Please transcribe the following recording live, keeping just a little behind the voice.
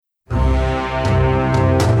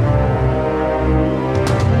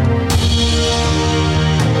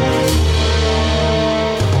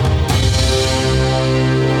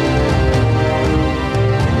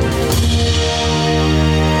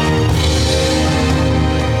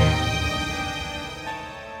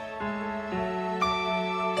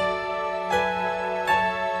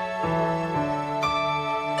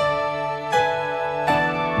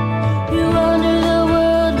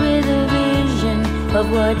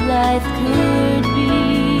what life could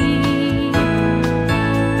be.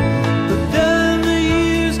 But then the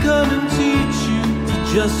years come and teach you to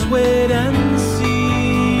just wait and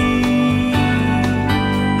see.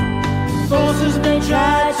 Forces may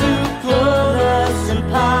try to pull us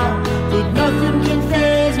apart, but nothing can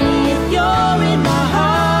faze me if you're in my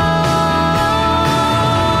heart.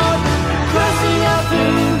 Crossing our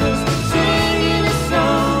fingers, singing a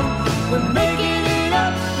song, we're making it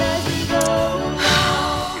up as we go.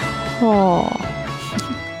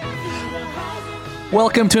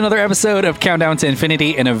 Welcome to another episode of Countdown to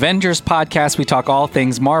Infinity, an Avengers podcast. We talk all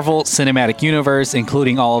things Marvel Cinematic Universe,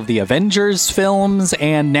 including all of the Avengers films.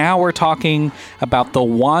 And now we're talking about the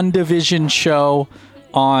WandaVision show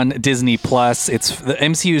on Disney Plus. It's the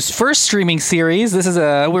MCU's first streaming series. This is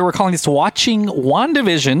we were calling this Watching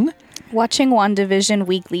WandaVision. Watching WandaVision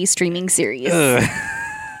weekly streaming series.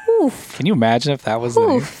 Oof. Can you imagine if that was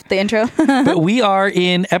Oof, the intro? But we are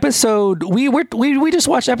in episode. We just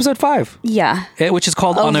watched episode 5. Yeah. Which is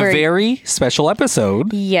called On a Very Special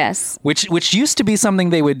Episode. Yes. Which used to be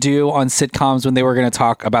something they would do on sitcoms when they were going to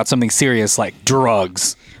talk about something serious like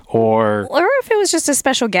drugs or if it was just a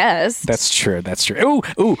special guest. That's true.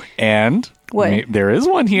 Ooh, and what? There is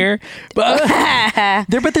one here, but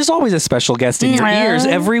there's always a special guest in your ears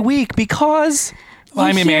every week because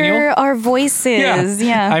I'm Emmanuel. Hear our voices.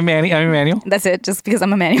 Yeah. I'm Emmanuel. That's it. Just because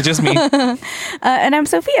I'm Emmanuel. Just me. And I'm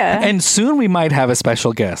Sophia. And soon we might have a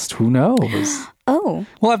special guest. Who knows? Oh.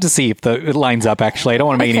 We'll have to see if it lines up, actually. I don't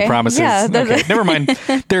want to make any promises. Yeah, okay, never mind.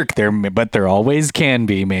 But there always can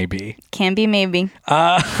be, maybe. Can be, maybe.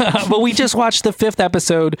 But we just watched the 5th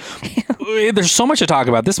episode. There's so much to talk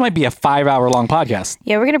about. This might be a 5-hour-long podcast.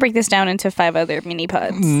 Yeah, we're going to break this down into 5 other mini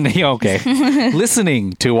pods. Okay.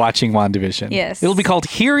 Listening to Watching WandaVision. Yes. It'll be called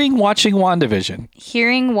Hearing Watching WandaVision.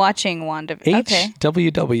 Hearing Watching WandaVision. Okay.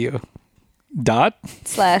 HWW. /Beck.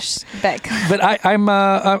 But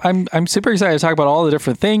I'm super excited to talk about all the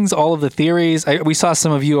different things, all of the theories. We saw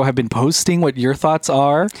some of you have been posting what your thoughts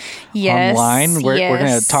are online. We're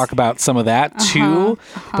going to talk about some of that too,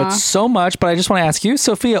 but so much. But I just want to ask you,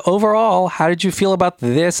 Sophia, overall, how did you feel about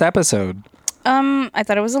this episode? I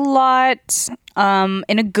thought it was a lot,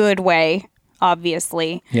 in a good way,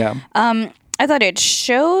 obviously. Yeah. I thought it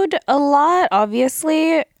showed a lot,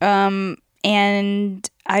 obviously, and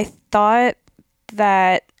I thought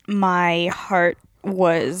that my heart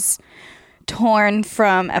was torn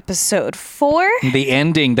from episode 4. The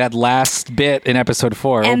ending, that last bit in episode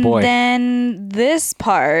 4. And oh boy. then this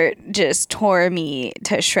part just tore me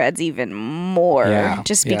to shreds even more. Yeah,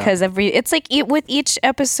 just because it's like with each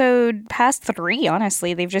episode past 3,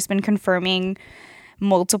 honestly, they've just been confirming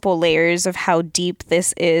multiple layers of how deep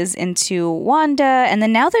this is into Wanda. And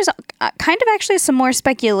then now there's kind of actually some more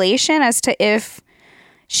speculation as to if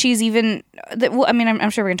she's even, I mean, I'm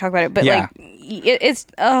sure we're going to talk about it, but like, it's,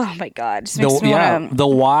 oh my God. Just makes me wanna... The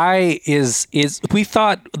why is, we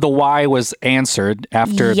thought the why was answered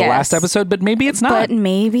after the last episode, but maybe it's not. But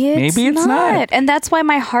maybe it's not. And that's why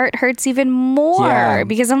my heart hurts even more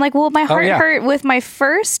because I'm like, well, my heart hurt with my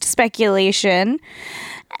first speculation.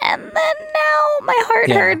 And then now my heart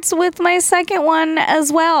hurts with my second one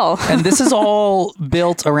as well. And this is all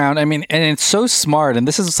built around, I mean, and it's so smart. And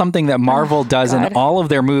this is something that Marvel does in all of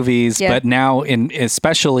their movies, but now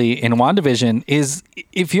especially in WandaVision, is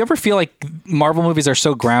if you ever feel like Marvel movies are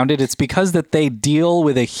so grounded, it's because that they deal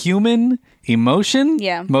with a human emotion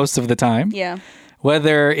most of the time. Yeah.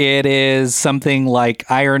 Whether it is something like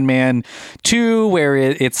Iron Man 2, where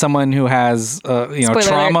it's someone who has,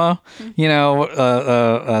 trauma,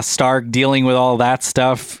 Stark dealing with all that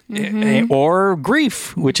stuff, or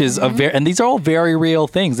grief, which is and these are all very real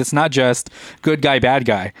things. It's not just good guy, bad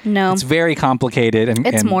guy. No. It's very complicated. And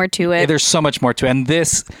it's more to it. There's so much more to it. And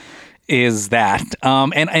this is that.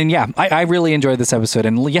 I really enjoyed this episode.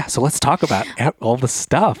 And so let's talk about all the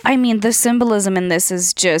stuff. I mean, the symbolism in this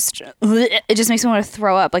is just, it just makes me want to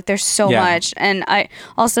throw up. Like, there's so much. And I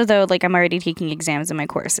also, though, like, I'm already taking exams in my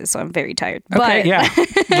courses, so I'm very tired. Okay,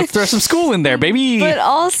 let's throw some school in there, baby. But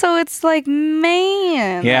also, it's like,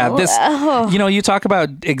 man. Yeah, you talk about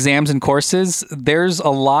exams and courses. There's a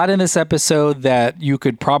lot in this episode that you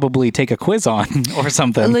could probably take a quiz on or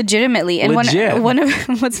something. Legitimately. And one of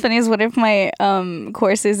what's funny is one of my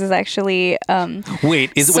courses is actually sociology.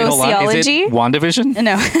 Is it WandaVision?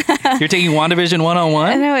 No. You're taking WandaVision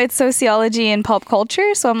 101? No, it's sociology and pop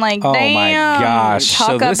culture. So I'm like, oh damn. My gosh.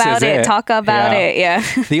 Talk about it. Yeah.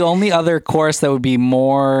 The only other course that would be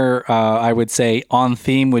more, I would say, on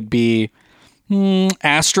theme would be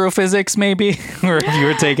astrophysics, maybe, or if you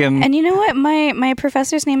were taking. And you know what? My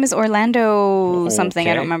professor's name is Orlando something.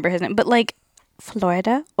 I don't remember his name, but like,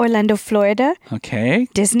 Florida, Orlando, Florida, Okay.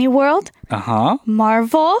 Disney World,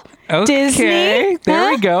 Marvel, Okay. Disney. There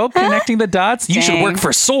we go. Connecting the dots. You should Dang. work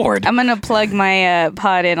for Sword. I'm gonna plug my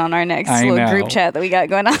pod in on our next I little know. group chat that we got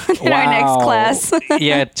going on in our next class.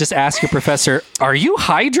 Yeah, just ask your professor, are you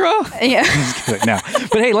Hydra? Yeah. No.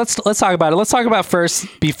 But hey, let's talk about it. Let's talk about first,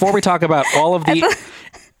 before we talk about all of the...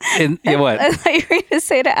 what? I thought you were going to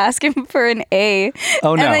say to ask him for an A.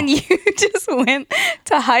 Oh, no. And then you just went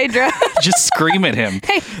to Hydra. Just scream at him.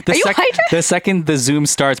 Hey, are you Hydra? The second the Zoom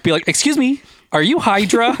starts, be like, excuse me, are you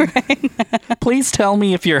Hydra? Please tell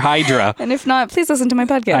me if you're Hydra. And if not, please listen to my I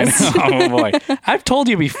podcast. know. Oh, boy. I've told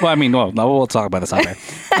you before. I mean, well, no, we'll talk about this on there.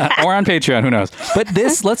 Or on Patreon, who knows. But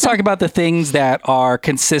let's talk about the things that are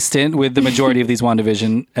consistent with the majority of these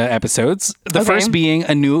WandaVision episodes. The Okay. first being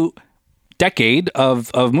a new decade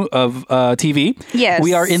of TV. Yes.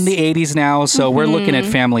 We are in the 80s now, so we're looking at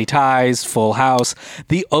Family Ties, Full House.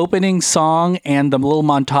 The opening song and the little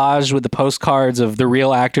montage with the postcards of the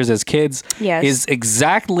real actors as kids Yes. is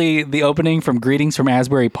exactly the opening from Greetings from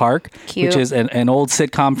Asbury Park, Cute. which is an old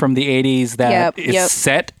sitcom from the 80s that is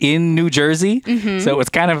set in New Jersey. So it's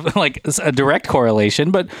kind of like a direct correlation.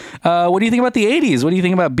 But what do you think about the 80s? What do you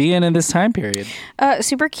think about being in this time period?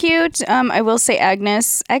 Super cute. I will say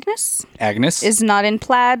Agnes Agnes is not in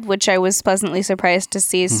plaid, which I was pleasantly surprised to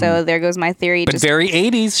see. So there goes my theory. but very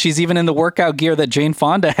 80s. She's even in the workout gear that Jane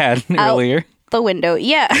Fonda had earlier. the window.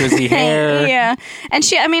 Yeah. Frizzy hair. Yeah. And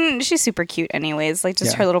she's super cute anyways. Like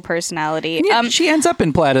just Yeah. her little personality. Yeah, she ends up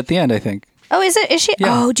in plaid at the end, I think. Oh, is it? Is she?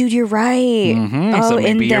 Yeah. Oh, dude, you're right. Oh, So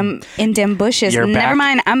in maybe them bushes. you're Never back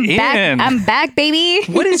mind. I'm back. in. I'm back, baby.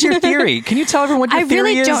 What is your theory? Can you tell everyone what your I theory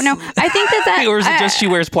really is? don't know. I think that Or is it just she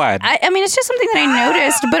wears plaid? I mean, it's just something that I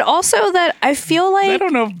noticed, but also that I feel like I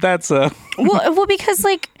don't know if that's a... well, because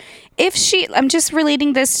like if I'm just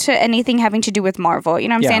relating this to anything having to do with Marvel, you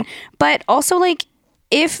know what I'm Yeah. saying? But also like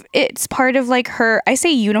if it's part of like her, I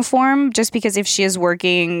say uniform just because if she is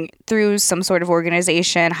working through some sort of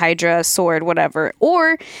organization, Hydra, Sword, whatever,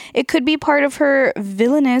 or it could be part of her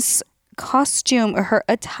villainous costume or her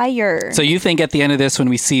attire. So you think at the end of this, when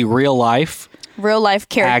we see real life Real life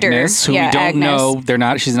character. Agnes, who Yeah, we don't Agnes.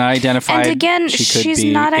 know, she's not identified. And again, She could she's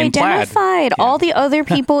be not in plaid. identified. Yeah. All the other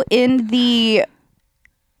people in the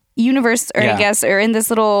universe, or Yeah. I guess, or in this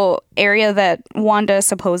little area that Wanda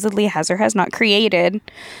supposedly has or has not created,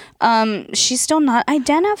 she's still not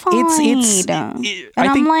identified. I and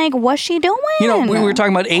I'm think- like, what's she doing? You know, we were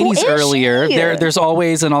talking about 80s is earlier. she? There's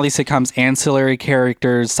always in all these sitcoms ancillary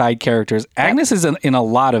characters, side characters. Agnes is in a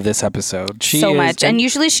lot of this episode. She so is, much, and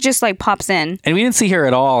usually she just like pops in. And we didn't see her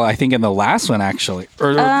at all, I think, in the last one, actually.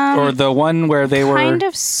 Or the one where they were...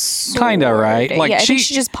 Kinda, right? Like yeah, I she- think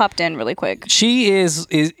she just popped in really quick. She is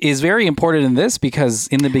very important in this because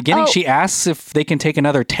in the beginning Oh. she asks if they can take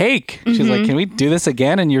another take. She's like, "Can we do this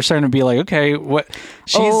again?" And you're starting to be like, "Okay, what?"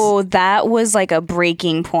 Oh, that was like a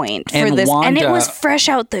breaking point for And this, and it Wanda- was fresh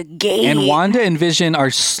out the gate. And Wanda and Vision are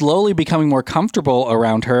slowly becoming more comfortable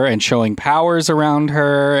around her and showing powers around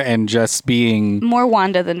her and just being more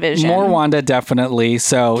Wanda than Vision. more Wanda, definitely.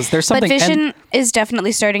 So there's But something. Vision is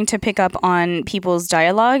definitely starting to pick up on people's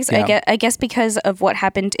dialogues. Yeah. I guess because of what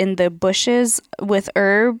happened in the bushes with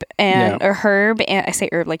Herb and Yeah. or Herb, and I say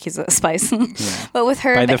Herb like he's a spice, but with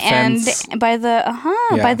Herb By the and fence. by the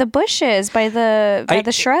Yeah. by the bushes, by the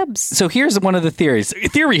shrubs. So here's one of the theories.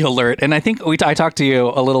 Theory alert. And I think I talked to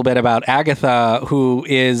you a little bit about Agatha, who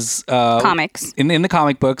is Comics. in the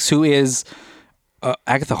comic books, who is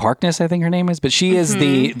Agatha Harkness, I think her name is, but she is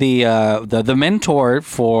the mentor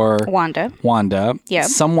for Wanda. Yeah.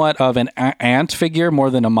 Somewhat of an aunt figure more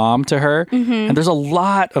than a mom to her. And there's a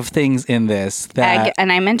lot of things in this that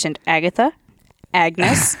And I mentioned Agatha,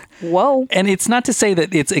 Agnes. Whoa. and it's not to say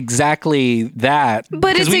that it's exactly that,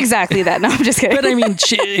 But because it's exactly that. No, I'm just kidding. But I mean,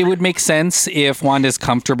 it would make sense if Wanda's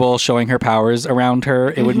comfortable showing her powers around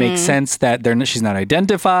her. It would make sense that she's not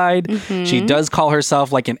identified. She does call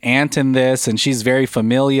herself like an aunt in this, and she's very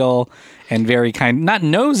familial and very kind, not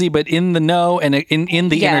nosy, but in the know and in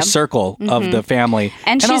the inner circle of the family.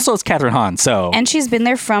 And also it's Catherine Hahn, so and she's been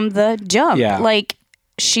there from the jump. Yeah. Like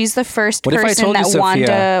she's the first What if I person told you, that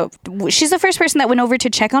Wanda. She's the first person that went over to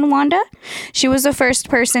check on Wanda. She was the first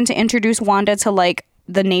person to introduce Wanda to like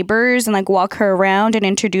the neighbors and like walk her around and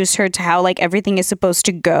introduce her to how like everything is supposed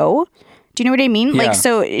to go. Do you know what I mean? Yeah. Like,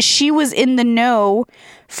 so she was in the know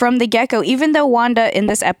from the get-go, even though Wanda in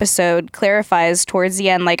this episode clarifies towards the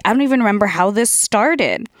end, like, I don't even remember how this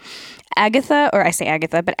started. Agatha, or I say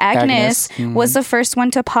Agatha, but Agnes, Agnes, was the first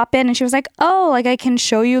one to pop in, and she was like, "Oh, like I can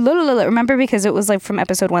show you." Remember, because it was like from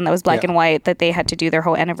episode 1 that was black Yeah. and white that they had to do their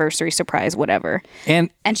whole anniversary surprise, whatever. And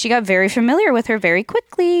And she got very familiar with her very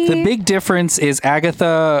quickly. the big difference is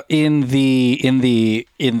Agatha in the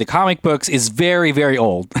comic books is very, very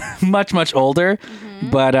old, much older.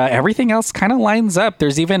 But everything else kind of lines up.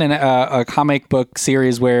 There's even a comic book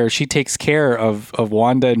series where she takes care of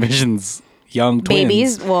Wanda and Vision's young twins.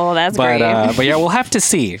 Babies. Well, that's But great. but yeah, we'll have to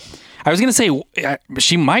see. I was gonna say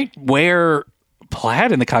she might wear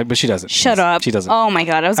plaid in the comic, but she doesn't. Shut up. She doesn't. Oh my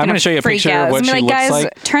God. I was I'm going gonna show you a freak picture out. of I was what gonna she be like, looks guys,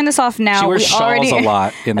 like. turn this off now. She wears We shawls already, a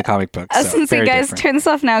lot in the comic books. I was going to say, very guys, different. turn this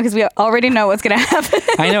off now because we already know what's going to happen.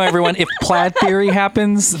 I know, everyone. If plaid theory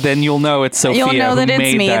happens, then you'll know it's Sophia. You'll know who that it's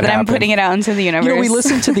made me, that I'm happen. putting it out into the universe. You know, we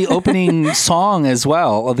listened to the opening song as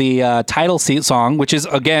well, the title seat song, which is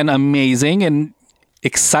again amazing and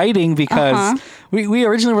exciting because we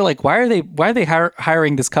originally were like, why are they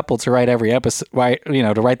hiring this couple to write every episode? Why,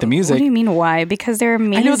 to write the music? What do you mean why? Because they're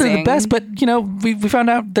amazing. I know they're the best, but we found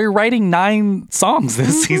out they're writing 9 songs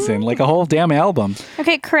this season, like a whole damn album.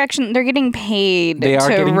 Okay, correction. They're getting paid They are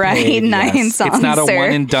to getting write paid, 9 yes. songs. It's not a sir.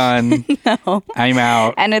 one and done. No, I'm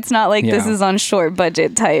out. And it's not like this Yeah. is on short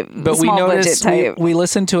budget type, But we small budget noticed type. we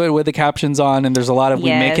listened to it with the captions on, and there's a lot of we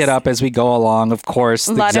make Yes. it up as we go along. Of course,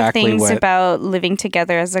 a lot exactly of things what. about living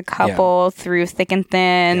together as a couple through thick and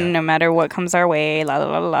thin, Yeah. no matter what comes our way, la la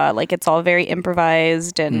la la. Like it's all very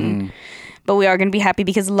improvised, and but we are going to be happy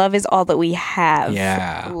because love is all that we have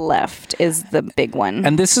Yeah. left. Is the big one.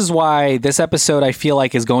 And this is why this episode I feel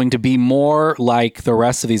like is going to be more like the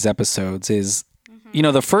rest of these episodes. Is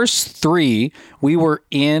the first 3 we were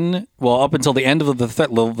in. Well, up until the end of the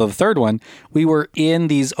third one, we were in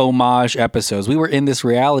these homage episodes. We were in this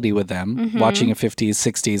reality with them, watching a 50s,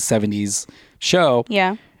 60s, 70s show.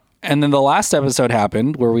 Yeah. And then the last episode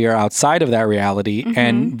happened where we are outside of that reality.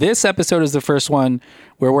 And this episode is the first one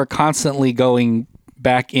where we're constantly going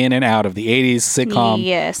back in and out of the 80s sitcom.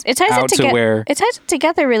 Yes. It ties out it to together. where- It ties it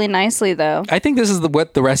together really nicely, though. I think this is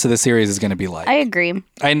what the rest of the series is going to be like. I agree.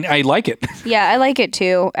 I like it. Yeah, I like it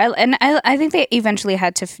too. I think they eventually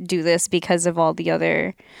had to do this because of all the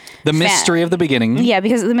other. The mystery of the beginning. Yeah,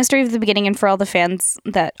 because of the mystery of the beginning, and for all the fans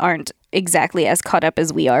that aren't exactly as caught up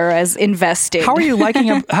as we are, or as invested. How are you liking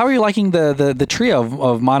the trio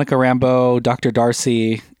of Monica Rambeau, Dr.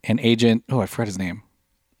 Darcy, and Agent? Oh, I forgot his name.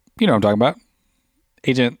 You know what I'm talking about.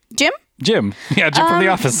 Agent Jim? Jim. Yeah, Jim from The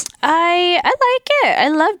Office. I like it. I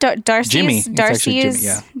love Darcy. Jimmy. It's actually Jimmy,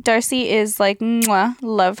 yeah. Darcy is like mwah,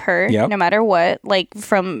 love her Yep. no matter what. Like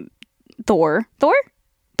from Thor.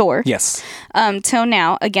 Yes. Till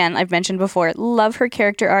now, again, I've mentioned before, love her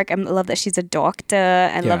character arc. I love that she's a doctor.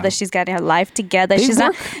 I Yeah. love that she's got her life together. They She's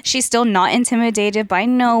work- she's still not intimidated by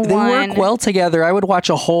no They one. work well together. I would watch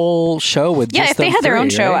a whole show with Yeah, just if they them had their own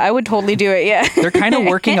three, show, right? I would totally do it. Yeah. They're kind of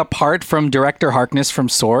working apart from director Harkness from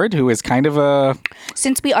Sword, who is kind of a...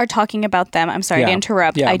 Since we are talking about them, I'm sorry to Yeah.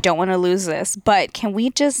 interrupt. Yeah. I don't want to lose this, but can we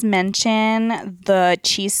just mention the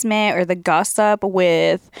chisme or the gossip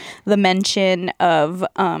with the mention of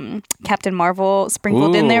Captain Marvel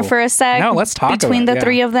sprinkled in there Ooh. for a sec? No, let's talk between about the it,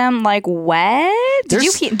 three yeah. of them. Like what? Did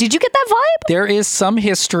you get that vibe? There is some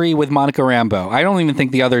history with Monica Rambeau. I don't even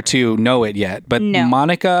think the other two know it yet, but No.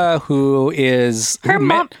 Monica, who Her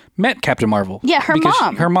mom- met Captain Marvel. Yeah, her because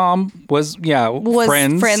mom. Her mom was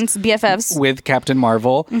friends BFFs. with Captain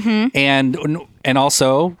Marvel, and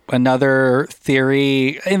also another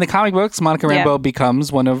theory in the comic books, Monica Yeah. Rambeau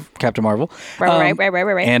becomes one of Captain Marvel. Right.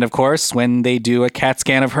 And of course, when they do a CAT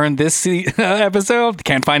scan of her in this episode,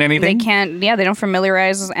 can't find They anything. can't. Yeah, they don't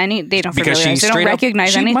familiarize any. They don't Because familiarize. she They don't straight up, recognize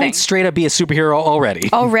she anything. might straight up be a superhero already.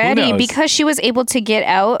 Who Already, knows? because she was able to get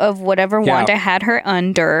out of whatever Yeah. Wanda had her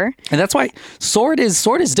under. And that's why Sword is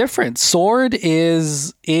different. Sword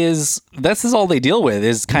is this is all they deal with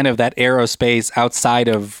is kind of that aerospace outside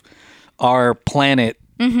of our planet.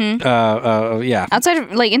 Yeah. Outside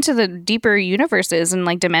of like into the deeper universes and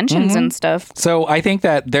like dimensions and stuff. So I think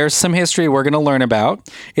that there's some history we're going to learn about.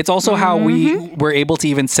 It's also how we were able to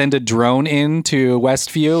even send a drone into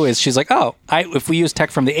Westview. Is she's like, if we use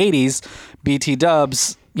tech from the 80s, BT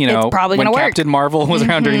Dubs. It's probably when gonna work. Captain Marvel was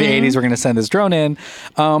around during the 80s, we're going to send this drone in.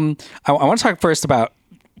 I want to talk first about,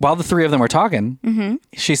 while the three of them were talking,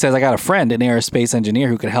 she says, I got a friend, an aerospace engineer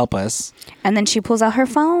who could help us. And then she pulls out her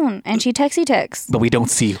phone and she texts. But we don't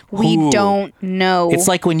see who. We don't know. It's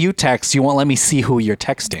like when you text, you won't let me see who you're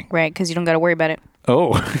texting. right, because you don't got to worry about it.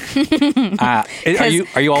 Oh.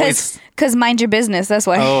 Are you always... Because mind your business. That's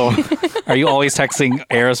why. Oh, are you always texting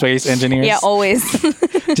aerospace engineers? Yeah, always.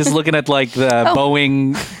 Just looking at like the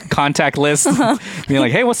Boeing contact list, being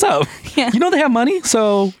like, "Hey, what's up?" You know they have money,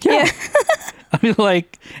 so yeah. I mean,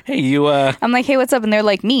 like, hey, you I'm like, hey, what's up? And they're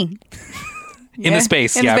like, me. in the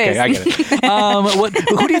space. in Yeah, space. okay, I get it.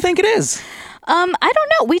 Who do you think it is? I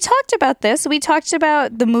don't know. We talked about this. We talked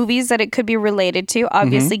about the movies that it could be related to.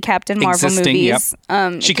 Obviously, Captain Marvel Existing, movies.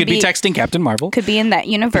 Yep. She could be texting Captain Marvel. Could be in that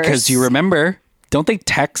universe. Because you remember, don't they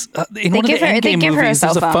text? In They one of give the her. They Endgame give her a movies,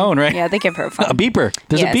 cell there's a phone, right? Yeah, they give her a phone. A beeper.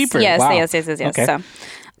 There's Yes, a beeper. Yes, Wow. yes. Okay. So,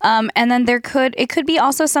 and then it could be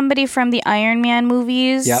also somebody from the Iron Man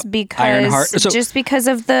movies Yep. because Ironheart. So- just because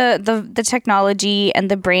of the technology and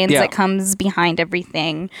the brains Yeah. that comes behind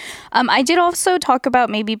everything. I did also talk about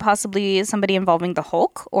maybe possibly somebody involving the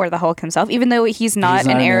Hulk or the Hulk himself, even though he's not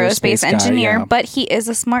an aerospace guy, engineer, yeah. but he is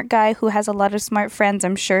a smart guy who has a lot of smart friends,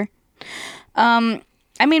 I'm sure.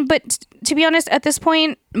 I mean, but to be honest, at this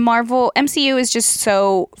point, Marvel MCU is just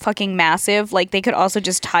so fucking massive. Like they could also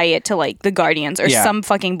just tie it to like the Guardians or Yeah. some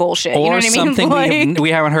fucking bullshit. Or You know what I mean? something Like,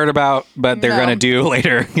 we haven't heard about, but they're No. going to do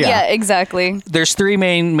later. yeah, exactly. There's three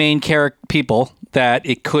main character people that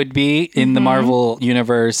it could be in the Marvel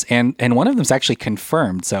universe, and one of them's actually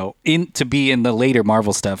confirmed. So to be in the later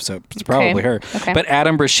Marvel stuff, so it's probably her. Okay. But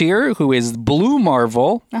Adam Brashear, who is Blue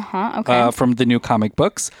Marvel Okay. from the new comic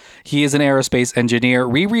books, he is an aerospace engineer.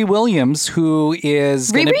 Riri Williams, who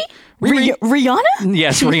is gonna- Riri. Rihanna?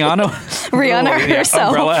 Yes, Rihanna. Rihanna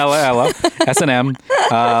herself. Umbrella, Ella, S&M.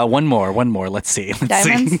 One more. Let's see.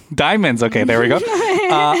 Diamonds? See. Diamonds. Okay, there we go.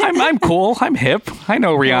 I'm cool. I'm hip. I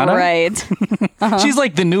know Rihanna. Right. She's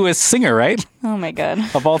like the newest singer, right? Oh my god.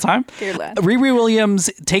 Of all time. Dear lad. Riri Williams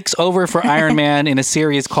takes over for Iron Man in a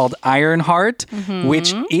series called Ironheart,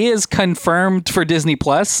 which is confirmed for Disney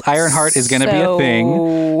Plus. Ironheart is going to be a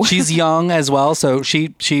thing. She's young as well, so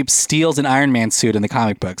she steals an Iron Man suit in the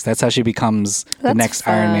comic books. That's how she becomes the That's next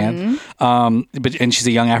Iron Man. And she's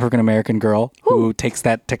a young African American girl who takes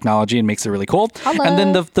that technology and makes it really cool. Hello. And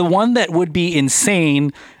then the one that would be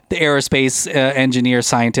insane, the aerospace engineer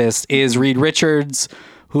scientist, is Reed Richards,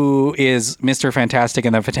 who is Mr. Fantastic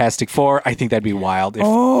and the Fantastic Four. I think that'd be wild. I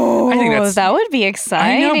think that's. that would be I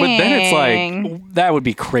exciting. know, but then it's like that would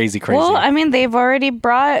be crazy. Well, I mean, they've already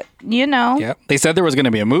brought, yeah, they said there was going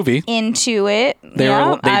to be a movie. into it. They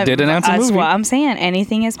did announce a That's movie. what I'm saying.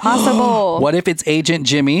 Anything is possible. What if it's Agent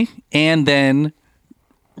Jimmy and then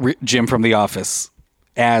Jim from The Office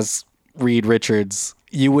as Reed Richards?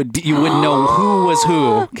 You wouldn't know who was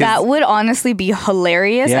who. 'cause That would honestly be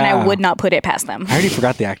hilarious, and Yeah. I would not put it past them. I already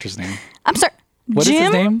forgot the actor's name. I'm sorry. What is Jim?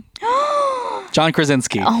 his name? John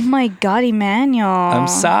Krasinski. Oh my God, Emmanuel. I'm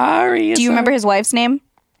sorry. Do you remember his wife's name?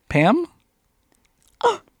 Pam?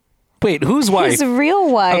 Wait, whose wife? His real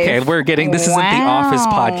wife. Okay, we're getting this isn't the Office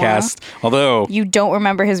podcast. Although You don't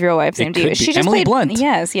remember his real wife's name, do you? could be. She just Emily played Blunt.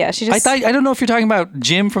 Yes, yeah. She just I don't know if you're talking about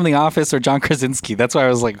Jim from The Office or John Krasinski. That's why I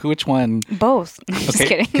was like, which one? both. Just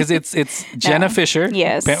kidding. Because it's Jenna Fisher.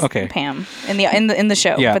 Yes. Pam, okay. Pam in the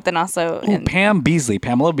show. Yeah. But then also Ooh, Pamela Beasley,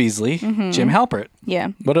 Jim Halpert. yeah.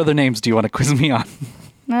 What other names do you want to quiz me on?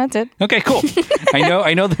 No, that's it. Okay, cool.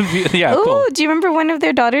 I know the yeah, Ooh, cool. do you remember one of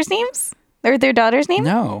their daughters' names? Or their daughter's name?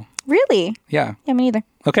 No. Really? Yeah. Yeah, me neither.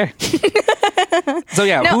 Okay. So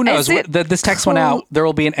yeah, No, who knows? is it This text went out. There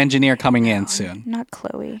will be an engineer coming in soon. Not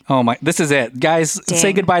Chloe. Oh my! This is it, guys. Say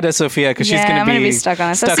Dang. goodbye to Sophia because she's Yeah, going I'm to gonna be stuck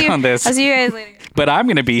on it. on this. I'll see you guys later. But I'm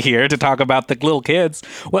going to be here to talk about the little kids.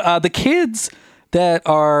 Well, the kids that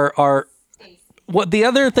are. What the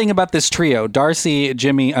other thing about this trio, Darcy,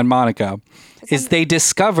 Jimmy, and Monica, is they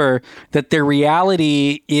discover that their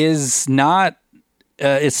reality is not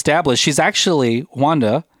established. She's actually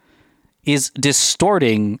Wanda is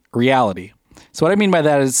distorting reality. So what I mean by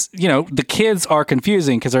that is, the kids are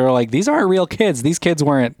confusing because they're like, these aren't real kids. These kids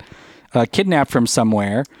weren't kidnapped from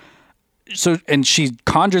somewhere. And she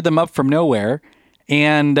conjured them up from nowhere.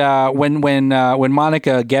 And when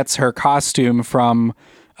Monica gets her costume from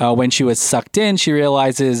when she was sucked in, she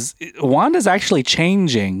realizes Wanda's actually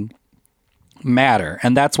changing matter.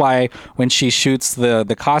 And that's why when she shoots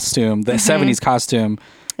the costume, the 70s costume,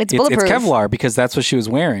 It's it's bulletproof. Kevlar because that's what she was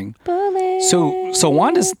wearing. So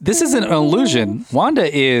Wanda's, this isn't an illusion. Wanda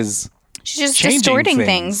is She's just changing distorting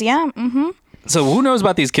things. things. Yeah. Mm-hmm. So who knows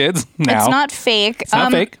about these kids now? It's not fake. It's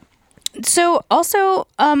not fake. So also,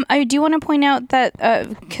 I do want to point out that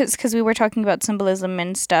because we were talking about symbolism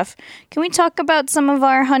and stuff, can we talk about some of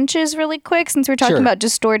our hunches really quick since we're talking Sure. about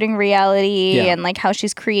distorting reality Yeah. and like how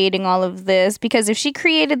she's creating all of this? Because if she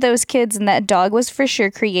created those kids, and that dog was for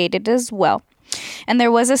sure created as well, and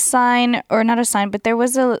there was a sign, or not a sign, but there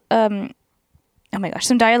was oh my gosh,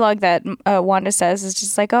 some dialogue that Wanda says is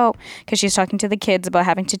just like, oh, because she's talking to the kids about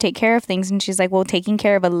having to take care of things. And she's like, well, taking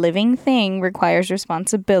care of a living thing requires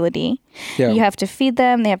responsibility. Yeah. You have to feed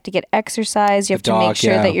them. They have to get exercise. You have to make dog,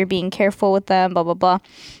 sure yeah. that you're being careful with them, blah, blah, blah.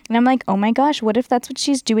 And I'm like, oh my gosh, what if that's what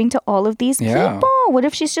she's doing to all of these Yeah. people? What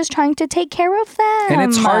if she's just trying to take care of them? And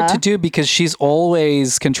it's hard to do because she's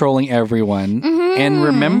always controlling everyone. Mm-hmm. And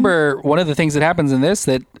remember, one of the things that happens in this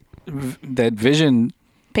that Vision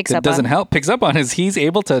Picks that up doesn't on. help picks up on is he's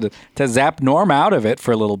able to zap Norm out of it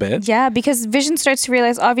for a little bit. Yeah, because Vision starts to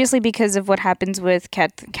realize, obviously, because of what happens with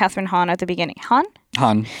Catherine Hahn at the beginning. Han.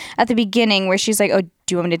 At the beginning, where she's like, oh, do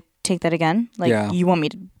you want me to take that again? Like, Yeah. you want me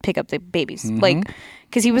to pick up the babies? Like,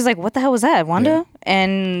 because he was like, what the hell was that, Wanda? Yeah.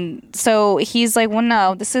 And so he's like, well,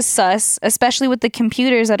 no, this is sus, especially with the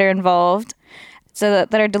computers that are involved, so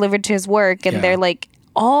that are delivered to his work. And Yeah. they're like,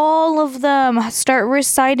 all of them start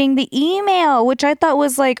reciting the email, which I thought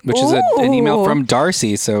was like, Which is an email ooh. from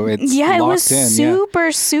Darcy, so it's Yeah, it locked was in.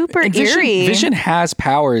 super, super And eerie. Vision has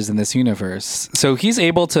powers in this universe, so he's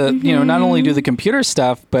able to, not only do the computer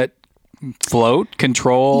stuff, but float,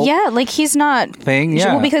 control. Yeah, like he's not Thing, yeah.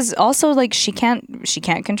 Well, because also like she can't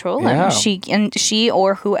control him. Yeah. She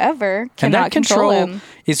or whoever And cannot that control him.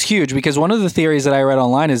 is huge because one of the theories that I read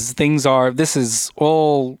online is this is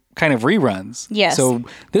all kind of reruns. Yes. So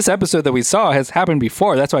this episode that we saw has happened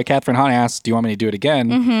before. That's why Catherine Hahn asked, do you want me to do it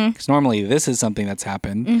again? Because normally this is something that's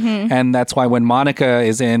happened. And that's why when Monica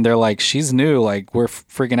is in, they're like, she's new. Like, we're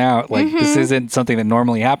freaking out. Like, this isn't something that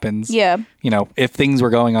normally happens. Yeah. If things were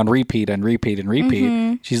going on repeat and repeat and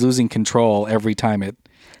repeat, she's losing control every time it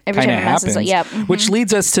Every kind time of it messes happens. up. Yeah. Which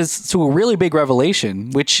leads us to a really big revelation,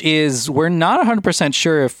 which is we're not 100%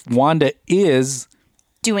 sure if Wanda is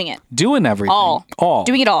Doing it. doing everything. All.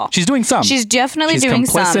 Doing it all. She's doing some. She's definitely She's doing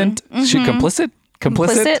complicit. some. She's complicit?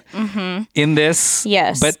 Complicit Mm-hmm. in this.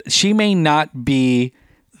 Yes. But she may not be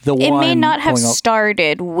the It one. may not have pulling out-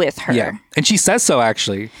 started with her. Yeah. And she says so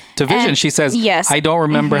actually. To Vision, And- she says, yes. I don't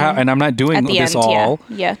remember how, and I'm not doing At the this end, all.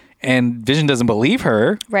 yeah. And Vision doesn't believe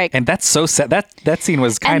her. Right. And that's so sad. That scene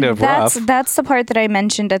was kind And of rough. That's the part that I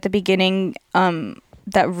mentioned at the beginning.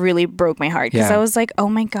 That really broke my heart because Yeah. I was like, oh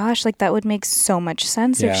my gosh, like that would make so much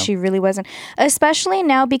sense Yeah. if she really wasn't. Especially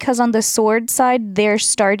now because on the sword side, they're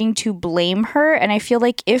starting to blame her. And I feel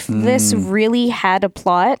like if this really had a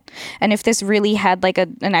plot and if this really had like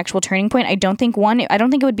an actual turning point, I don't think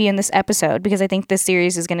it would be in this episode because I think this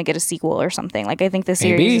series is going to get a sequel or something. Like I think this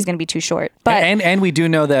series Maybe. is going to be too short. But and we do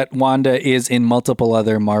know that Wanda is in multiple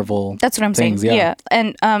other Marvel. that's what I'm things, saying. yeah.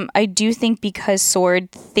 And I do think because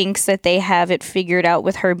Sword thinks that they have it figured out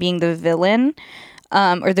with her being the villain,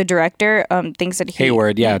 or the director thinks that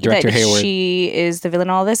Hayward, yeah, Director that Hayward. she is the villain in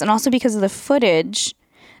all this, and also because of the footage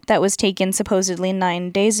that was taken supposedly 9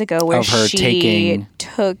 days ago, where Of her she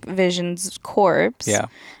took Vision's corpse, Yeah.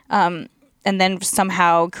 and then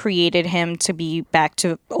somehow created him to be back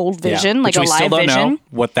to old Vision, Yeah. like Which a we live still don't Vision. know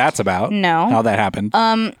what that's about. No. How that happened.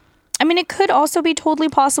 I mean, it could also be totally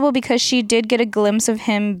possible because she did get a glimpse of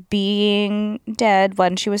him being dead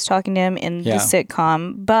when she was talking to him in Yeah. the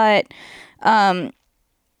sitcom, but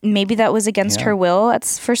maybe that was against Yeah. her will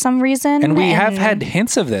for some reason. And we have had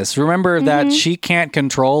hints of this. Remember that she can't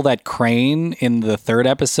control that crane in the third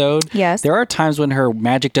episode? Yes. There are times when her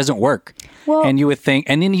magic doesn't work. Well- and you would think,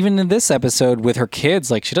 and then even in this episode with her kids,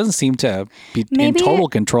 like she doesn't seem to be in Maybe- total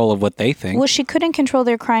control of what they think. Well, she couldn't control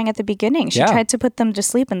their crying at the beginning. She Yeah. tried to put them to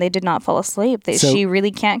sleep and they did not fall asleep. So- She really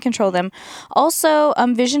can't control them. Also,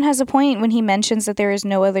 Vision has a point when he mentions that there is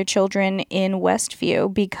no other children in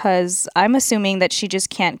Westview because I'm assuming that she just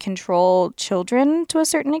can't control children to a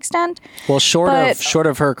certain extent. Well, short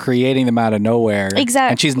of her creating them out of nowhere.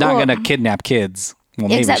 Exact- And she's not well- going to kidnap kids. Well,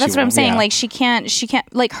 maybe Exactly. she That's what I'm won't. saying. Yeah. Like she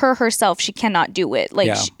can't like her herself. She cannot do it. Like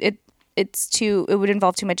Yeah. it would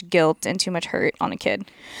involve too much guilt and too much hurt on a kid.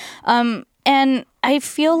 And I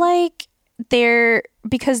feel like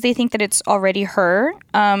because they think that it's already her.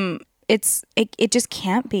 It just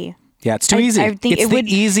can't be. Yeah, it's too easy. I think it's the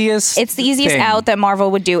easiest. It's the easiest thing. out that Marvel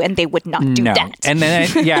would do, and they would not do No. that. And then,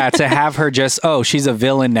 to have her just, she's a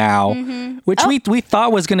villain now, which we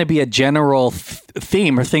thought was going to be a general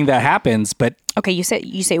theme or thing that happens, but Okay, you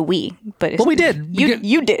say we, but well, we did.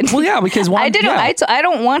 You did. Well, yeah, because I didn't. Yeah. I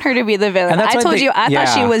don't want her to be the villain. And that's I why told they- you. I thought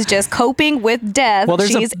she yeah. was just coping with death. Well,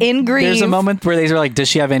 She's in grief. There's a moment where they're like, does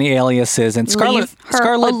she have any aliases? And Leave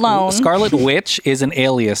her alone. Scarlet Witch is an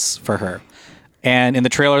alias for her. And in the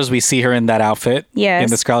trailers, we see her in that outfit. Yes. In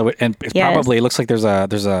the Scarlet Witch, and Yes. probably it looks like there's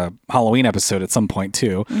a Halloween episode at some point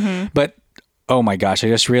too. Mm-hmm. But oh my gosh, I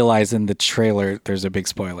just realized in the trailer there's a big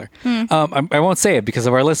spoiler. I won't say it because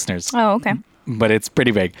of our listeners. Oh, okay. but it's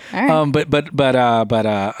pretty big. All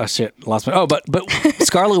right. Oh shit, lost my. Oh, but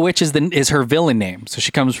Scarlet Witch is her villain name. So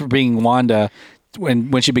she comes from being Wanda.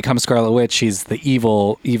 When she becomes Scarlet Witch, she's the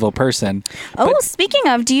evil person. Oh, speaking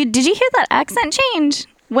of, did you hear that accent change?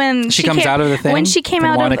 When she comes out of the thing? When she came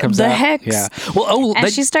When out Wanda of comes the out? hex. Yeah. Well, and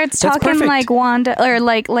she starts that's talking perfect. like Wanda, or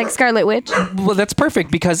like Scarlet Witch. Well, that's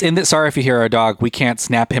perfect because in this, sorry if you hear our dog, we can't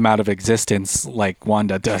snap him out of existence like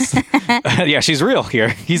Wanda does. Yeah, she's real here.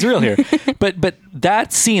 He's real here. But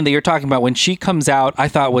that scene that you're talking about when she comes out, I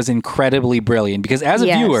thought was incredibly brilliant because as a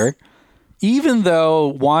Yes. viewer, even though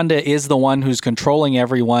Wanda is the one who's controlling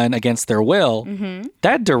everyone against their will,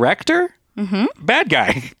 that director, bad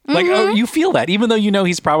guy. Like, oh, you feel that, even though you know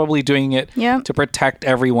he's probably doing it Yeah. to protect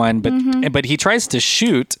everyone. But he tries to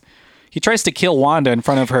shoot. He tries to kill Wanda in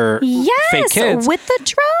front of her fake Yes, kids. with the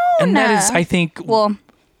drone. And that is, I think, well,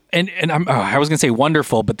 and I was gonna say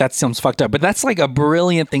wonderful, but that sounds fucked up. But that's like a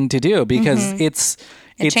brilliant thing to do because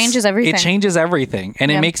it changes everything. It changes everything,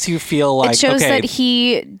 and Yeah. it makes you feel like it shows okay, that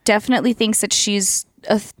he definitely thinks that she's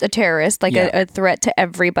a terrorist, like Yeah. a threat to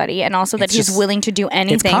everybody, and also that It's he's just- willing to do it's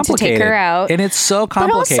anything to take complicated, her out. and it's so But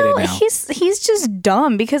complicated also, now. he's just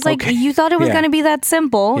dumb because like Okay. you thought it was Yeah. gonna be that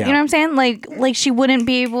simple. Yeah. You know what I'm saying? Like she wouldn't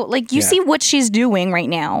be able. Like you Yeah. see what she's doing right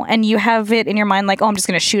now, and you have it in your mind like, oh, I'm just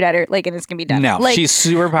gonna shoot at her, like, and it's gonna be done. No, like, she's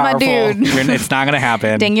super my powerful. dude. It's not gonna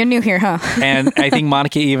happen. Dang, you're new here, huh? And I think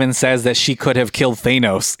Monica even says that she could have killed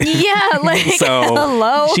Thanos. Yeah, like So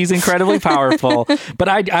hello. she's incredibly powerful. But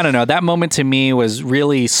I don't know. That moment to me was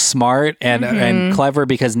really smart and clever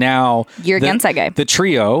because now You're against that guy. The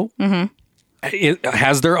trio it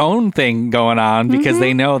has their own thing going on because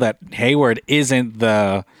they know that Hayward isn't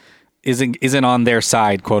on their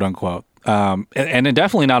side, quote unquote, and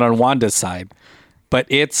definitely not on Wanda's side. But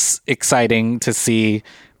it's exciting to see.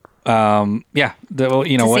 to what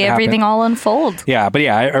see happened. everything all unfold. Yeah, but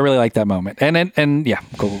yeah, I really like that moment. And yeah,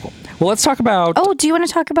 cool. Well, let's talk about. Oh, do you want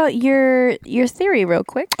to talk about your theory real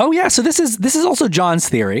quick? Oh yeah, so this is also John's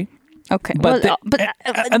theory. Okay, But,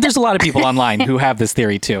 and there's a lot of people online who have this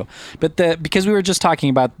theory too. But because we were just talking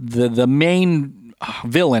about the main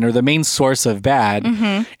villain or the main source of bad,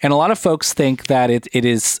 and a lot of folks think that it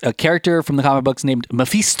is a character from the comic books named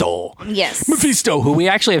Mephisto. yes, Mephisto, who we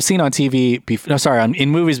actually have seen on TV, in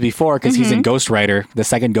movies before because he's in Ghost Rider, the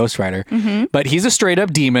second Ghost Rider. But he's a straight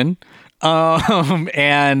up demon,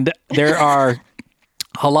 and there are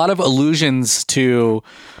a lot of allusions to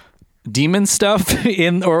demon stuff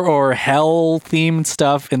in or hell themed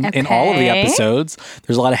stuff in all of the Okay. episodes.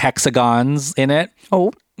 There's a lot of hexagons in it.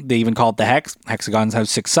 Oh. They even call it the hex. Hexagons have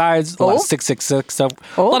 6 sides. A lot of 666 stuff.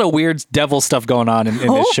 A lot of weird devil stuff going on in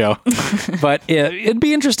this show. But it'd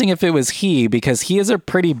be interesting if it was he because he is a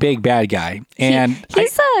pretty big bad guy. And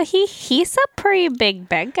he's a pretty big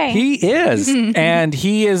bad guy. he is. And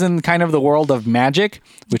he is in kind of the world of magic,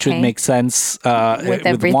 which would Okay. make sense with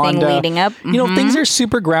everything Wanda. leading up. You know, things are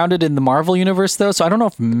super grounded in the Marvel universe, though. So I don't know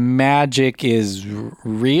if magic is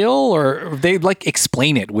real or they like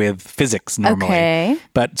explain it with physics normally. Okay.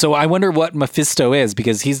 But so I wonder what Mephisto is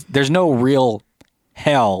because there's no real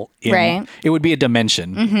hell in Right. it would be a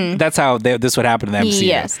dimension. That's how this would happen in the MCU.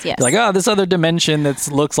 Yes. Be like, oh, this other dimension that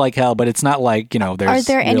looks like hell, but it's not like, there's Are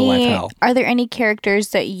there real life any hell. characters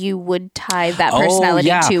that you would tie that Oh, personality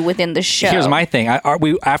yeah. to within the show? Here's my thing.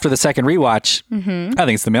 We after the second rewatch, I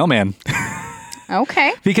think it's the mailman.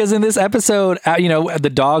 Okay. Because in this episode,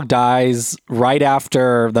 the dog dies right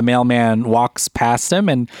after the mailman walks past him,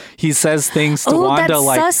 and he says things to Oh, Wanda that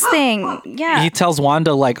like, sus thing. Yeah. he tells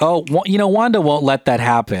Wanda like, oh, Wanda won't let that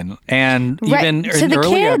happen. And even to in the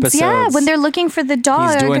earlier kids, episodes, yeah, when they're looking for the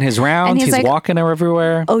dog, he's doing his rounds, and he's like, walking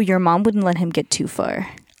everywhere. oh, your mom wouldn't let him get too far.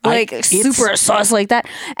 Like it's- super sus like that.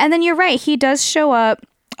 And then you're right, he does show up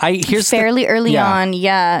Here's fairly early yeah. on.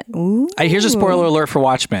 Yeah. Ooh. Here's a spoiler alert for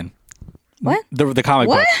Watchmen. What? The comic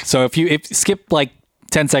What? book. So if skip like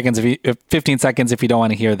 10 seconds, 15 seconds if you don't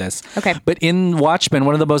want to hear this. Okay. But in Watchmen,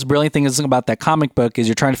 one of the most brilliant things about that comic book is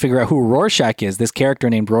you're trying to figure out who Rorschach is, this character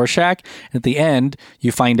named Rorschach. At the end,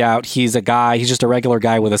 you find out he's just a regular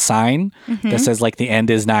guy with a sign that says like the end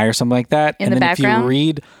is nigh or something like that. In and the then if background? you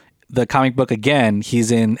read the comic book again, he's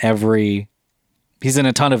in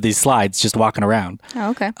a ton of these slides just walking around. Oh,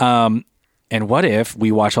 okay. And what if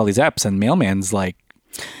we watch all these eps and Mailman's like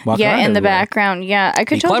walking yeah, around in the everywhere? background. Yeah, I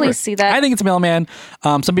could Be totally clever. see that. I think it's a Mailman.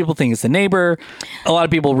 Some people think it's the neighbor. A lot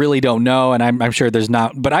of people really don't know, and I'm sure there's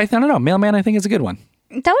not. But I don't know. Mailman, I think is a good one.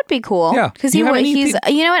 That would be cool. Yeah. because Do you have any he's.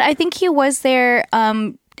 You know what? I think he was there.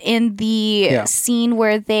 In the Yeah. scene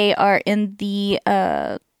where they are in the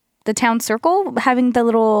town circle, having the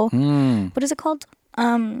little. What is it called?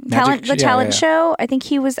 talent show. I think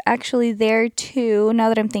he was actually there too. Now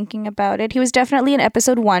that I'm thinking about it, he was definitely in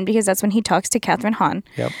episode 1 because that's when he talks to Catherine Hahn.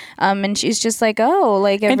 Yep. And she's just like, oh,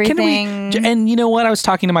 like everything. And you know what? I was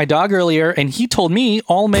talking to my dog earlier, and he told me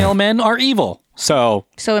all male men are evil. So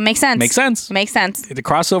it makes sense. Makes sense. Makes sense. The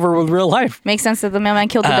crossover with real life. Makes sense that the mailman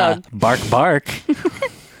killed the dog. Bark, bark.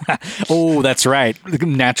 Oh, that's right.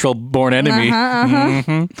 Natural born enemy. Do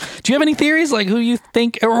you have any theories, like who you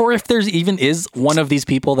think, or if there's even is one of these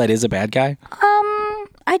people that is a bad guy?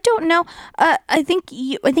 I don't know. I think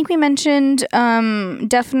we mentioned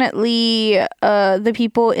definitely the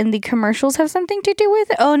people in the commercials have something to do with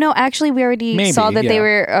it. Oh no, actually we already saw that they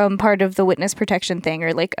were part of the witness protection thing,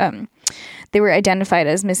 or like they were identified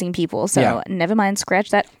as missing people. So never mind, scratch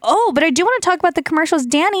that. Oh, but I do want to talk about the commercials.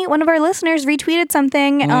 Danny, one of our listeners, retweeted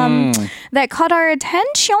something that caught our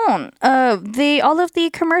attention. All of the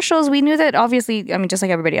commercials, we knew that obviously, I mean, just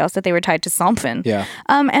like everybody else, that they were tied to something. Yeah.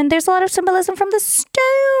 And there's a lot of symbolism from the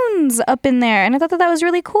Stones up in there. And I thought that was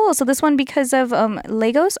really cool. So this one, because of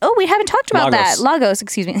Legos. Oh, we haven't talked about that. Lagos,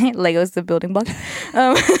 excuse me. Legos, the building block.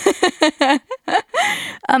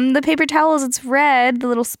 The paper towels, it's red, the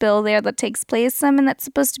little spill there that takes place, and that's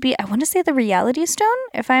supposed to be, I want to say, the Reality Stone,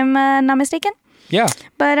 if I'm not mistaken. Yeah.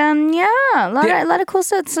 But a lot of cool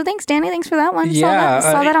stuff. So thanks, Danny. Thanks for that one. Yeah,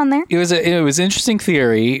 saw that on there. It was interesting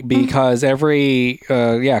theory because every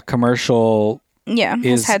commercial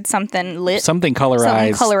has had something lit, something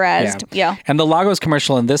colorized. Yeah. And the Lagos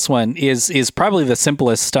commercial in this one is probably the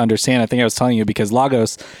simplest to understand. I think I was telling you because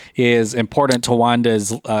Lagos is important to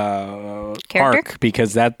Wanda's arc,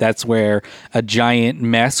 because that's where a giant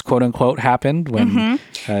mess, quote unquote, happened when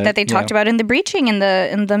that they talked about in the breaching in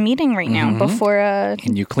the meeting right now before.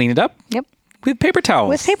 And you clean it up. Yep. With paper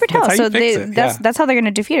towels. So that's how they're going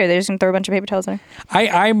to defeat her. They're just going to throw a bunch of paper towels there.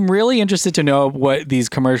 I'm really interested to know what these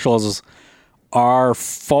commercials are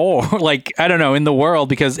for, like, I don't know, in the world,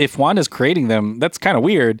 because if Wanda's creating them, that's kind of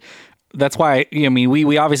weird. That's why, I mean,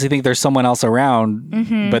 we obviously think there's someone else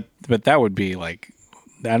around, but that would be like,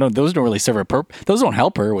 those don't really serve her purpose. Those don't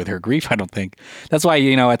help her with her grief, I don't think. That's why,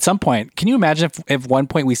 at some point, can you imagine if one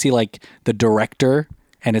point we see like the director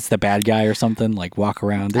and it's the bad guy or something, like walk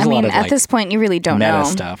around? There's a lot of at this point, you really don't know.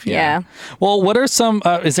 Meta stuff. Yeah. Well, what are some,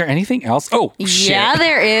 is there anything else? Oh, shit. Yeah,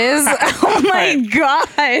 there is. Oh my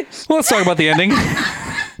gosh. Well, let's talk about the ending.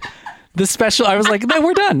 The special, I was like, no,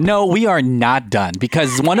 we're done. No, we are not done,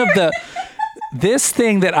 because this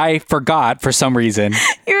thing that I forgot for some reason.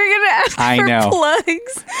 You were going to ask for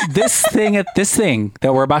plugs. This thing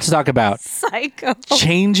that we're about to talk about. Psycho.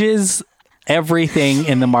 Changes everything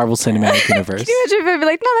in the Marvel Cinematic Universe. Can you imagine if I'd be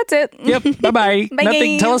like, no, that's it. Yep. Bye-bye.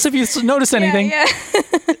 Nothing. Tell us if you noticed anything.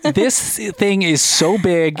 Yeah. This thing is so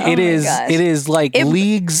big. It is like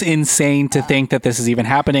leagues insane to think that this is even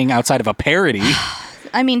happening outside of a parody.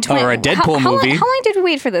 I mean, or a Deadpool movie. How long did we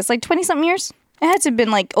wait for this? Like 20-something years? It had to have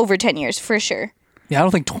been like over 10 years for sure. Yeah, I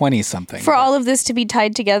don't think 20-something. For all of this to be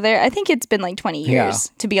tied together, I think it's been like 20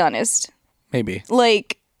 years, to be honest. Maybe.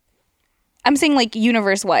 Like, I'm saying like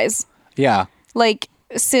universe-wise. Yeah. Like,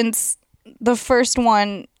 since the first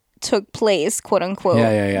one took place, quote unquote,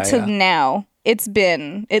 to now, it's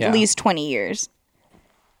been at least 20 years.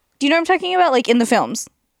 Do you know what I'm talking about? Like in the films.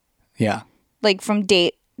 Yeah. Like from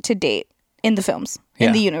date to date in the films,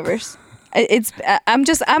 in the universe. I'm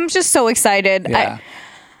just so excited. Yeah.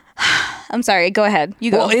 I'm sorry. Go ahead.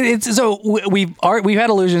 You go. Well, we've had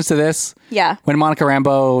allusions to this. Yeah. When Monica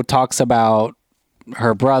Rambeau talks about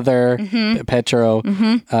her brother, Petro,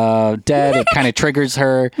 dead, it kind of triggers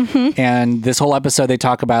her. And this whole episode, they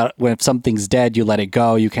talk about when if something's dead, you let it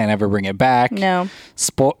go. You can't ever bring it back. No.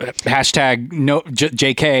 Hashtag no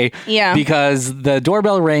JK. Yeah. Because the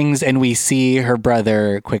doorbell rings and we see her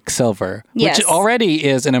brother Quicksilver, which already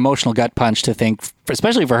is an emotional gut punch to think,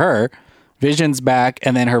 especially for her. Vision's back,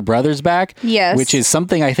 and then her brother's back. Yes. Which is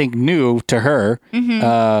something I think new to her.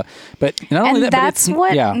 But not only that, that's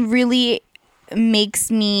what really makes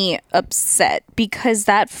me upset, because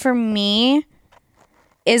that for me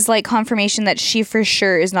is like confirmation that she for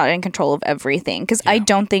sure is not in control of everything, because I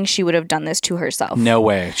don't think she would have done this to herself. No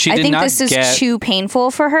way. I think this is too painful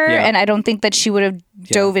for her, and I don't think that she would have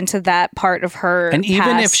dove into that part of her And past.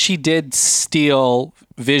 even if she did steal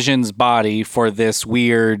Vision's body for this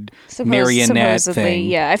weird marionette thing.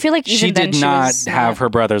 Yeah, I feel like even she then did not have her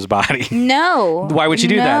brother's body. No. Why would she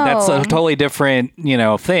do that? That's a totally different,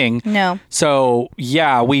 thing. No. So,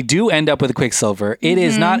 yeah, we do end up with Quicksilver. It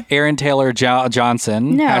is not Aaron Taylor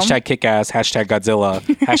Johnson. No. Hashtag Kickass. Hashtag Godzilla.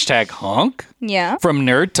 Hashtag Hunk. Yeah. From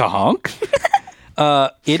nerd to hunk.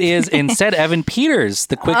 it is instead Evan Peters,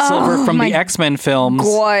 the Quicksilver from the X-Men films.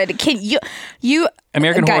 God, can you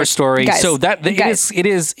American guys, Horror Story. guys, So that it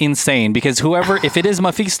is insane because if it is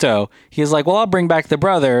Mephisto, he's like, well, I'll bring back the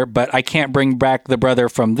brother, but I can't bring back the brother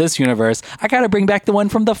from this universe. I got to bring back the one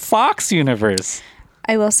from the Fox universe.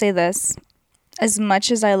 I will say this. As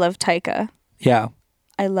much as I love Taika, Yeah.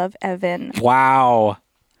 I love Evan. Wow.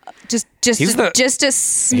 Just He's a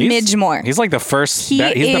smidge more. He's like the first. He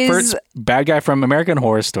he's the is- first bad guy from American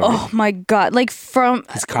Horror Story. Oh my God. Like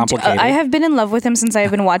He's complicated. I have been in love with him since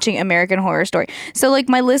I've been watching American Horror Story. So like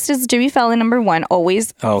my list is Jimmy Fallon #1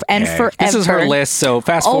 always Okay. and forever. This is her list, so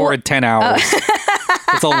fast forward 10 hours.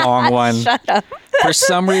 It's a long one. Shut up. For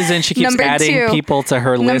some reason, she keeps Number adding 2. people to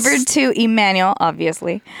her list. Number 2, Emmanuel,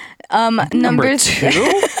 obviously. Number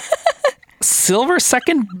 2? Silver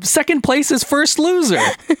second place is first loser.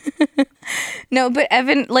 No, but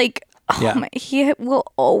Evan, like, he will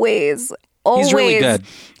always really good.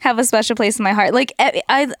 have a special place in my heart. Like,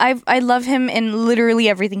 I love him in literally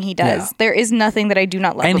everything he does. Yeah. There is nothing that I do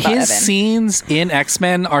not love And about his Evan. scenes in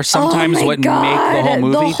X-Men are sometimes Oh my what God, make the whole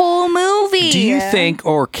movie. The whole movie. Do you think,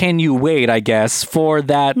 or can you wait, I guess, for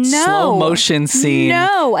that slow motion scene?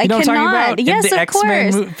 No, I you know what I'm talking cannot. about? Yes, in the of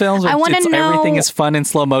X-Men course. films, I wanna know- everything is fun in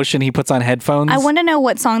slow motion. He puts on headphones. I want to know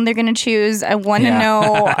what song they're going to choose. I want to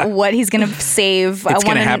know what he's going to save. It's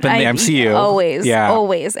going to happen in the MCU. Always. Yeah.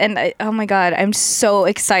 Always. And oh my God, I'm so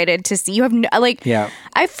excited to see. You have Yeah.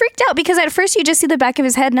 I freaked out because at first you just see the back of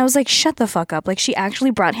his head and I was like, shut the fuck up. Like she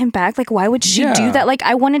actually brought him back. Like why would she do that? Like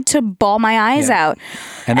I wanted to bawl my eyes out.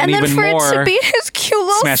 And then even for more, it to be his cute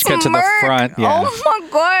little smash cut to the smirk. front. Yeah. Oh my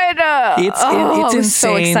God. It's I'm insane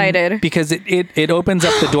so excited. because it opens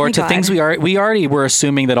up the door my to God. things we already were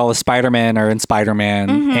assuming that all the Spider-Man are in Spider-Man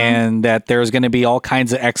Mm-hmm. and that there's going to be all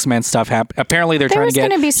kinds of X-Men stuff happen. Apparently they're trying was to get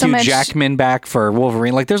gonna be so Hugh much- Jackman back for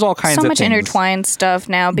Wolverine. Like there's all kinds So of much things. intertwined stuff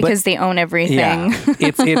now because they own everything. Yeah.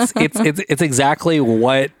 It's exactly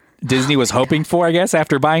what Disney was hoping for, I guess,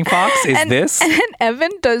 after buying Fox. This? And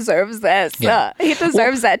Evan deserves this. Yeah. He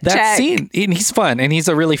deserves that check. scene. And he's fun, and he's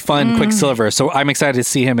a really fun Quicksilver. So I'm excited to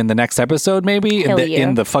see him in the next episode, maybe Hell yeah.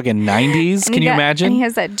 in the fucking 90s. And Can he you got- imagine? And he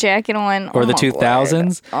has that jacket on. Or Oh the my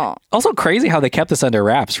 2000s. God. Oh. Also crazy how they kept this under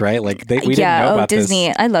wraps, right? Like we didn't know about Disney,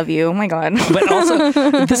 this. I love you. Oh my God. But also,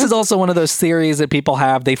 this is also one of those theories that people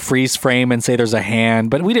have. They freeze frame and say there's a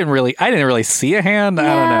hand, but I didn't really see a hand. I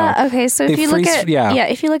don't know. Okay, so They if you look freeze- at yeah.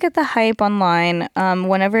 if you look at the hype online,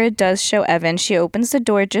 whenever it does show Evan, she opens the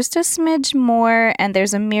door just a smidge more, and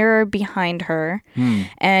there's a mirror behind her,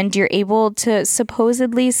 and you're able to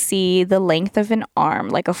supposedly see the length of an arm,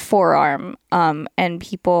 like a forearm, and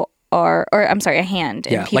people are, or I'm sorry, a hand.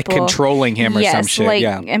 Yeah, and like people, controlling him or some shit. Like,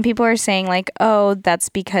 yeah. and people are saying like, oh, that's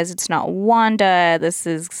because it's not Wanda. This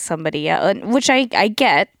is somebody else, which I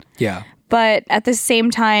get. Yeah. But at the same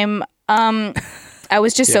time, I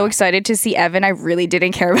was just so excited to see Evan. I really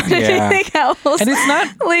didn't care about anything else. And it's not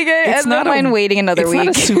like I it's don't not mind waiting another it's week.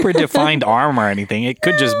 not a super defined arm or anything. It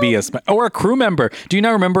could just be or a crew member. Do you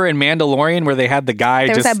not remember in Mandalorian where they had the guy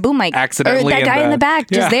There was just that boom mic, or accidentally that guy in the back,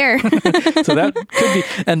 Yeah. just there. So that could be,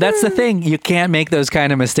 and that's the thing. You can't make those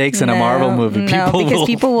kind of mistakes in a Marvel movie.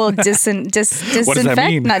 People will What does that disinfect,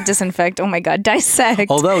 mean? not disinfect. Oh my God, dissect.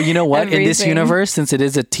 Although you know what, in this everything. universe, since it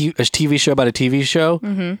is a TV show about a TV show,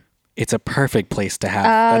 it's a perfect place to have.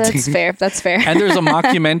 a that's TV fair. That's fair. And there's a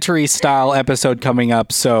mockumentary style episode coming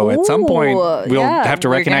up, so at some point Ooh, we'll yeah, have to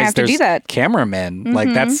we're gonna recognize have to do there's that. cameramen.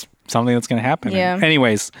 Like that's something that's going to happen. Yeah.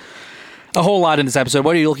 Anyways, a whole lot in this episode.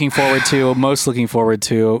 What are you looking forward to? Most looking forward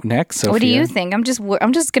to next? Sophia? What do you think? I'm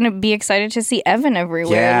just gonna be excited to see Evan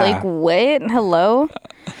everywhere. Yeah. Like what? Hello.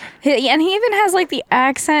 And he even has like the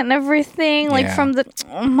accent and everything, like Yeah. from the.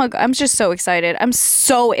 Oh my God! I'm just so excited. I'm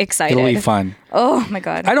so excited. It'll be fun. Oh my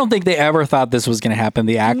God! I don't think they ever thought this was going to happen.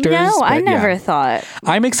 The actors. No, I but never yeah. thought.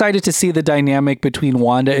 I'm excited to see the dynamic between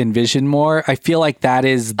Wanda and Vision more. I feel like that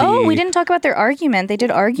is the. Oh, we didn't talk about their argument. They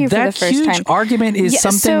did argue for the That first huge time. argument is Yeah,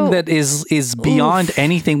 something so- that is beyond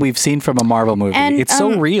anything we've seen from a Marvel movie. And, it's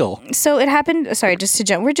so real. So it happened. Sorry, just to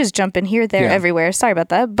jump. We're just jumping here, there, Yeah. everywhere. Sorry about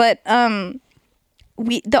that. But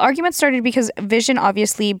the argument started because Vision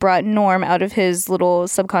obviously brought Norm out of his little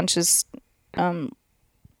subconscious,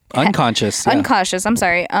 Unconscious. Yeah. unconscious. I'm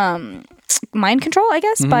sorry. Mind control, I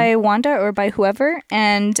guess, by Wanda or by whoever,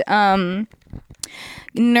 and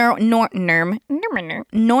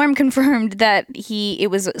Norm confirmed that it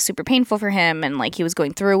was super painful for him and like he was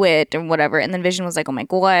going through it and whatever. And then Vision was like, "Oh my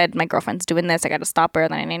God, my girlfriend's doing this. I got to stop her."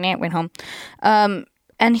 And then I went home.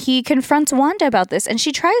 And he confronts Wanda about this, and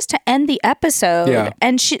she tries to end the episode. Yeah.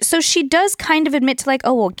 And she does kind of admit to like,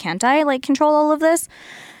 "Oh well, can't I like control all of this?"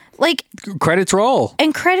 like, Credits roll.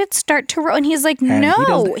 and credits start to roll, and he's like, he no,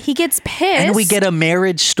 doesn't- he gets pissed. And we get a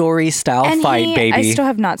Marriage Story style and fight, baby. I still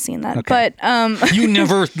have not seen that, Okay. but You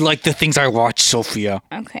never like the things I watch, Sophia.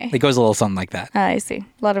 okay. It goes a little something like that. I see.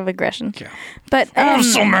 A lot of aggression. Yeah. But I'm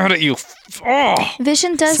so mad at you. Oh,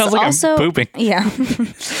 Vision does sounds like also I'm pooping. Yeah.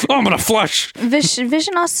 Oh, I'm gonna flush.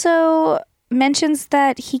 Vision also mentions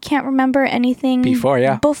that he can't remember anything Before,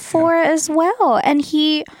 yeah. as well, and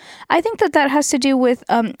I think that has to do with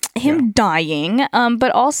him dying,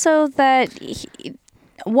 but also that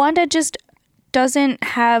Wanda just doesn't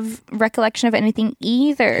have recollection of anything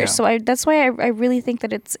either. Yeah. So that's why I really think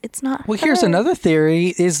that it's not. Well, here's her. another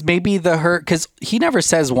theory: is maybe because he never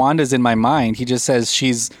says Wanda's in my mind. He just says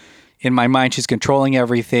she's in my mind. She's controlling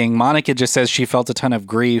everything. Monica just says she felt a ton of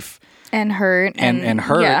grief and hurt and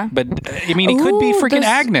hurt. Yeah. But I mean, it could be Ooh, freaking those-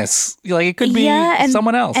 Agnes. Like it could be and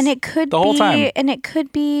someone else. and it could the be whole time. and it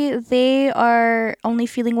could be they are only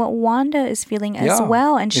feeling what Wanda is feeling as Yeah.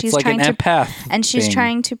 well, and It's she's like trying an to empath and she's thing.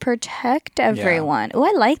 trying to protect everyone. Oh,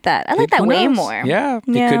 I like that. I like that Who way knows? more. Yeah,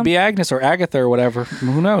 it could be Agnes or Agatha or whatever.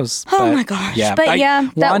 Who knows? Oh But, my gosh. Yeah, But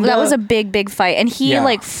that Wanda, was a big fight, and he Yeah.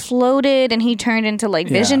 like floated and he turned into like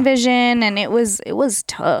Vision, and it was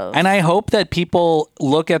tough. And I hope that people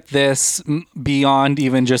look at this beyond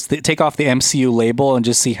even just take off the MCU label and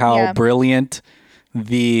just see how Yeah. brilliant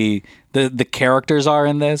the characters are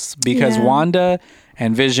in this, because Yeah. Wanda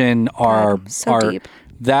and Vision are so deep.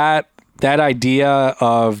 that idea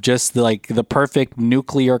of just like the perfect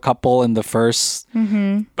nuclear couple in the first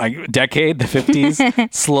decade, the 50s,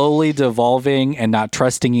 slowly devolving and not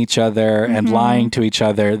trusting each other and lying to each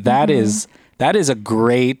other. That is a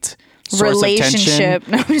great source of tension. Relationship.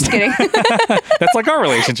 No, I'm just kidding. That's like our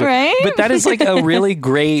relationship. Right? But that is like a really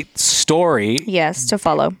great story. Yes, to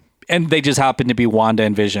follow. And they just happen to be Wanda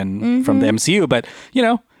and Vision from the MCU. But, you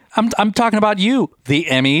know, I'm talking about you, the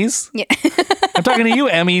Emmys. Yeah. I'm talking to you,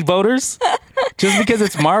 Emmy voters. Just because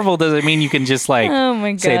it's Marvel doesn't mean you can just like Oh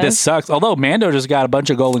my say gosh. this sucks. Although Mando just got a bunch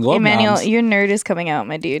of Golden Globe Emmanuel, noms. your nerd is coming out,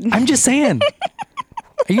 my dude. I'm just saying.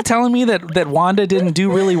 Are you telling me that Wanda didn't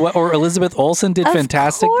do really well, or Elizabeth Olsen did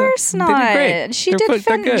fantastic? Of course not. They did great. She They're did.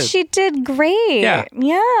 they're good. She did great. Yeah.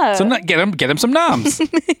 Yeah. So get him some noms.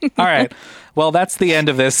 All right. Well, that's the end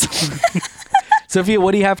of this. Sophia,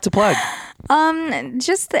 what do you have to plug?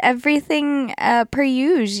 Just everything per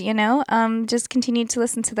usual, you know. Just continue to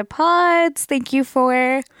listen to the pods. Thank you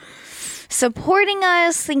for supporting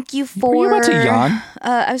us. Thank you for. Were you about to yawn?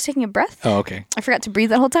 I was taking a breath. Oh, okay. I forgot to breathe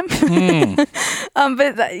that whole time. Hmm.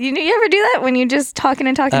 But you ever do that when you're just talking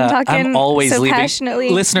and talking and talking I'm always so leaving. passionately?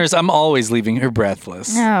 Listeners, I'm always leaving her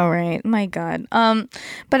breathless. All right, my God.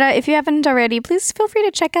 But if you haven't already, please feel free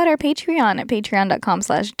to check out our Patreon at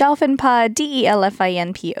patreon.com/dolphinpod,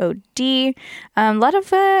 DELFINPOD. A lot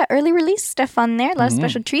of early release stuff on there, a lot of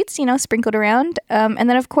special treats, you know, sprinkled around. And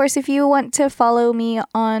then, of course, if you want to follow me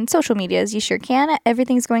on social medias, you sure can.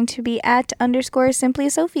 Everything's going to be at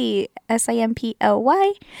 _Simply Sophie,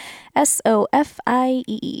 SIMPLYSOFIEE.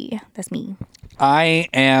 That's me. I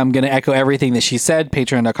am going to echo everything that she said.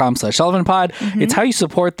 Patreon.com/SullivanPod. It's how you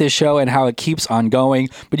support this show and how it keeps on going.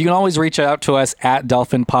 But you can always reach out to us at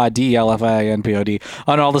DolphinPod, DELFINPOD,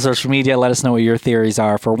 on all the social media. Let us know what your theories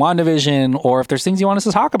are for WandaVision, or if there's things you want us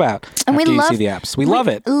to talk about And we after you love- see the apps. We love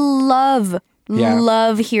it. Yeah.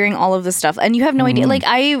 Love hearing all of this stuff. And you have no idea. Like,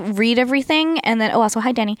 I read everything and then, also,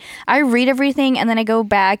 hi, Danny. I read everything and then I go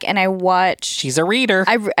back and I watch. She's a reader.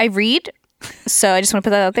 I read. So I just want to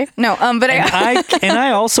put that out there. No, but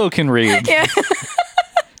I also can read. Yeah.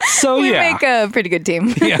 So we yeah. make a pretty good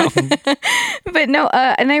team. Yeah. But no,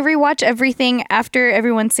 and I rewatch everything after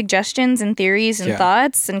everyone's suggestions and theories and Yeah.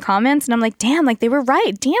 thoughts and comments, and I'm like, damn, like they were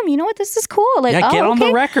right. Damn, you know what? This is cool. Like, Yeah, get on the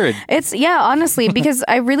okay. record. It's honestly, because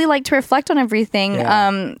I really like to reflect on everything.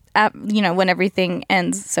 Yeah. When everything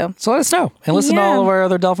ends. So So let us know and listen to Yeah. all of our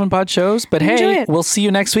other Dolphin Pod shows. But Enjoy hey, it. we'll see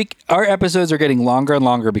you next week. Our episodes are getting longer and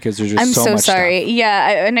longer because there's just I'm so so much sorry. stuff.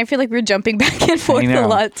 Yeah, and I feel like we're jumping back and forth a know.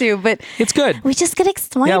 lot too. But It's good. we just get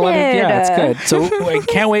excited. Yeah, it's good. So I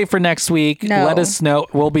can't wait for next week. No. Let us know.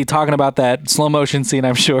 We'll be talking about that slow motion scene,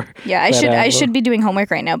 I'm sure. Yeah, I But, should I we'll- should be doing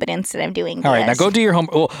homework right now, but instead I'm doing. All right, now this. go do your home.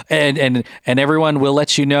 Oh, and everyone will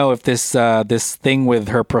let you know if this this thing with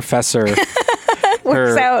her professor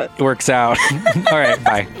Works out. All right,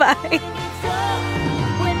 bye. Bye.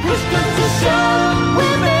 When push comes to shove,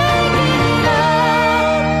 we're